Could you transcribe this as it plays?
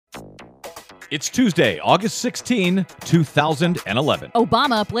It's Tuesday, August 16, 2011.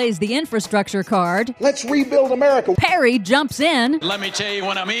 Obama plays the infrastructure card. Let's rebuild America. Perry jumps in. Let me tell you,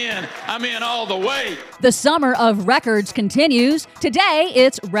 when I'm in all the way. The summer of records continues. Today,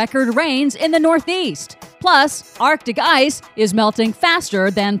 it's record rains in the Northeast. Plus, Arctic ice is melting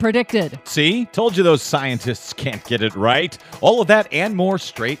faster than predicted. See? Told you those scientists can't get it right. All of that and more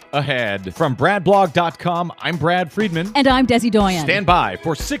straight ahead. From BradBlog.com, I'm Brad Friedman. And I'm Desi Doyen. Stand by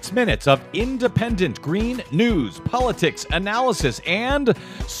for 6 minutes of independent green news, politics, analysis, and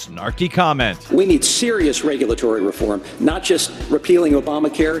snarky comment. We need serious regulatory reform, not just repealing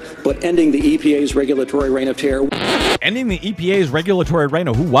Obamacare, but ending the EPA's regulatory reign of terror. Ending the EPA's regulatory reign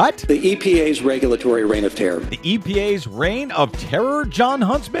of who, what? The EPA's regulatory reign of terror. The EPA's reign of terror, Jon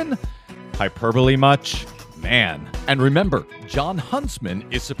Huntsman? Hyperbole much? Man. And remember, Jon Huntsman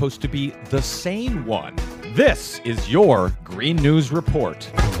is supposed to be the sane one. This is your Green News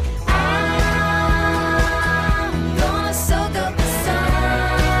Report.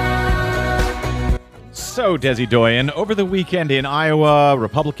 So, Desi Doyen, over the weekend in Iowa,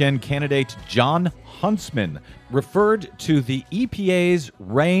 Republican candidate Jon Huntsman referred to the EPA's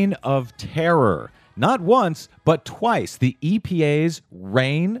reign of terror. Not once, but twice. The EPA's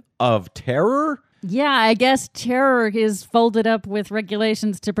reign of terror? Yeah, I guess terror is folded up with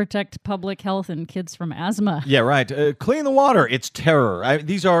regulations to protect public health and kids from asthma. Yeah, right. Clean the water. It's terror.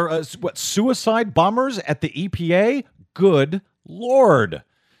 These are, suicide bombers at the EPA? Good Lord.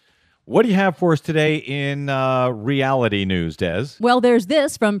 What do you have for us today in reality news, Des? Well, there's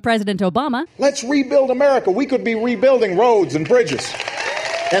this from President Obama. Let's rebuild America. We could be rebuilding roads and bridges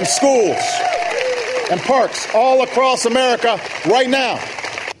and schools and parks all across America right now.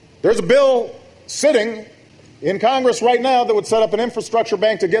 There's a bill sitting in Congress right now that would set up an infrastructure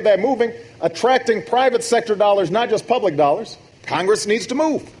bank to get that moving, attracting private sector dollars, not just public dollars. Congress needs to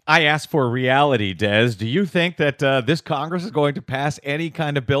move. I asked for reality, Des. Do you think that this Congress is going to pass any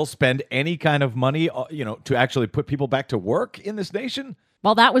kind of bill, spend any kind of money, to actually put people back to work in this nation?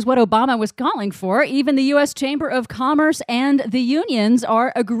 Well, that was what Obama was calling for. Even the U.S. Chamber of Commerce and the unions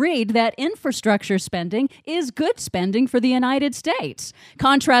are agreed that infrastructure spending is good spending for the United States.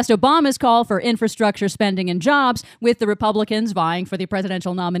 Contrast Obama's call for infrastructure spending and jobs with the Republicans vying for the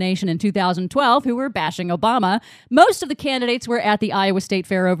presidential nomination in 2012 who were bashing Obama. Most of the candidates were at the Iowa State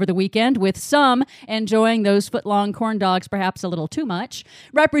Fair over the weekend, with some enjoying those foot-long corn dogs perhaps a little too much.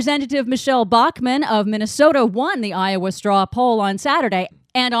 Representative Michelle Bachmann of Minnesota won the Iowa straw poll on Saturday.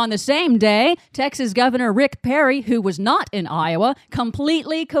 And on the same day, Texas Governor Rick Perry, who was not in Iowa,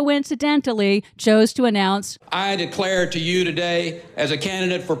 completely coincidentally chose to announce, I declare to you today as a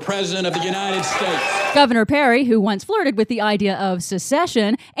candidate for President of the United States. Governor Perry, who once flirted with the idea of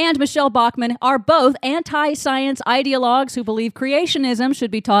secession, and Michelle Bachmann are both anti-science ideologues who believe creationism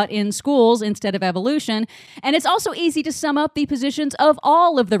should be taught in schools instead of evolution. And it's also easy to sum up the positions of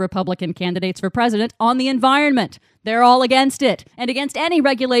all of the Republican candidates for president on the environment. They're all against it, and against any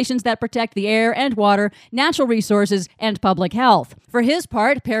regulations that protect the air and water, natural resources, and public health. For his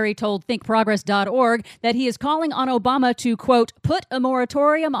part, Perry told thinkprogress.org that he is calling on Obama to, quote, put a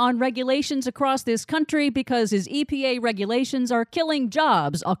moratorium on regulations across this country because his EPA regulations are killing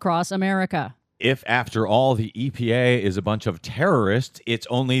jobs across America. If, after all, the EPA is a bunch of terrorists, it's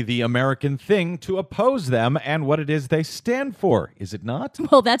only the American thing to oppose them and what it is they stand for, is it not?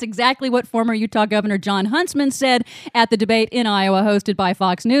 Well, that's exactly what former Utah Governor Jon Huntsman said at the debate in Iowa hosted by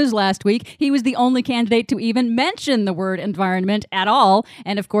Fox News last week. He was the only candidate to even mention the word environment at all.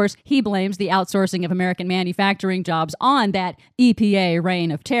 And, of course, he blames the outsourcing of American manufacturing jobs on that EPA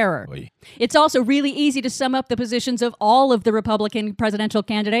reign of terror. Oy. It's also really easy to sum up the positions of all of the Republican presidential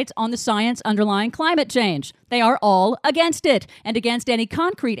candidates on the science underlying climate change. They are all against it and against any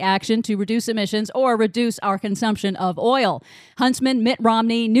concrete action to reduce emissions or reduce our consumption of oil. Huntsman, Mitt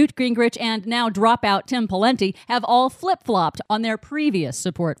Romney, Newt Gingrich, and now dropout Tim Pawlenty have all flip-flopped on their previous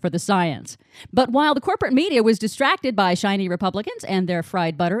support for the science. But while the corporate media was distracted by shiny Republicans and their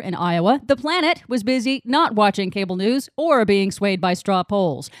fried butter in Iowa, the planet was busy not watching cable news or being swayed by straw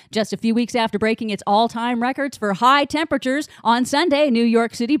polls. Just a few weeks after breaking its all-time records for high temperatures, on Sunday, New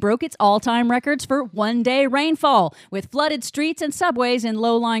York City broke its all-time records for one-day rainfall, with flooded streets and subways in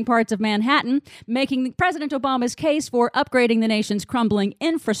low-lying parts of Manhattan, making President Obama's case for upgrading the nation's crumbling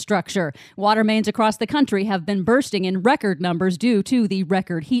infrastructure. Water mains across the country have been bursting in record numbers due to the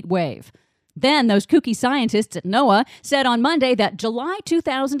record heat wave. Then those kooky scientists at NOAA said on Monday that July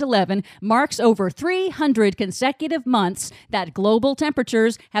 2011 marks over 300 consecutive months that global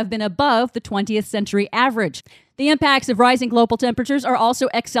temperatures have been above the 20th century average. The impacts of rising global temperatures are also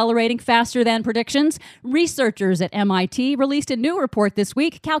accelerating faster than predictions. Researchers at MIT released a new report this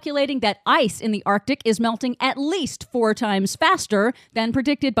week calculating that ice in the Arctic is melting at least 4 times faster than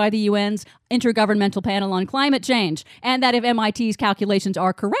predicted by the UN's Intergovernmental Panel on Climate Change, and that if MIT's calculations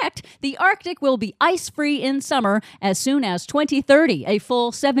are correct, the Arctic will be ice-free in summer as soon as 2030, a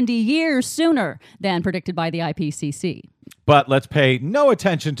full 70 years sooner than predicted by the IPCC. But let's pay no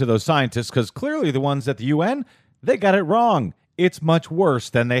attention to those scientists, because clearly the ones at the UN, they got it wrong. It's much worse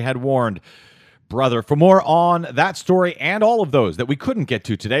than they had warned. Brother, for more on that story and all of those that we couldn't get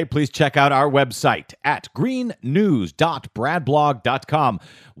to today, please check out our website at greennews.bradblog.com.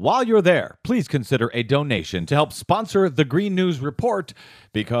 While you're there, please consider a donation to help sponsor the Green News Report,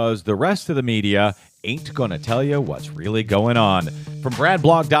 because the rest of the media ain't going to tell you what's really going on. From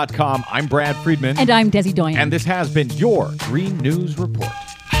bradblog.com, I'm Brad Friedman. And I'm Desi Doyen. And this has been your Green News Report.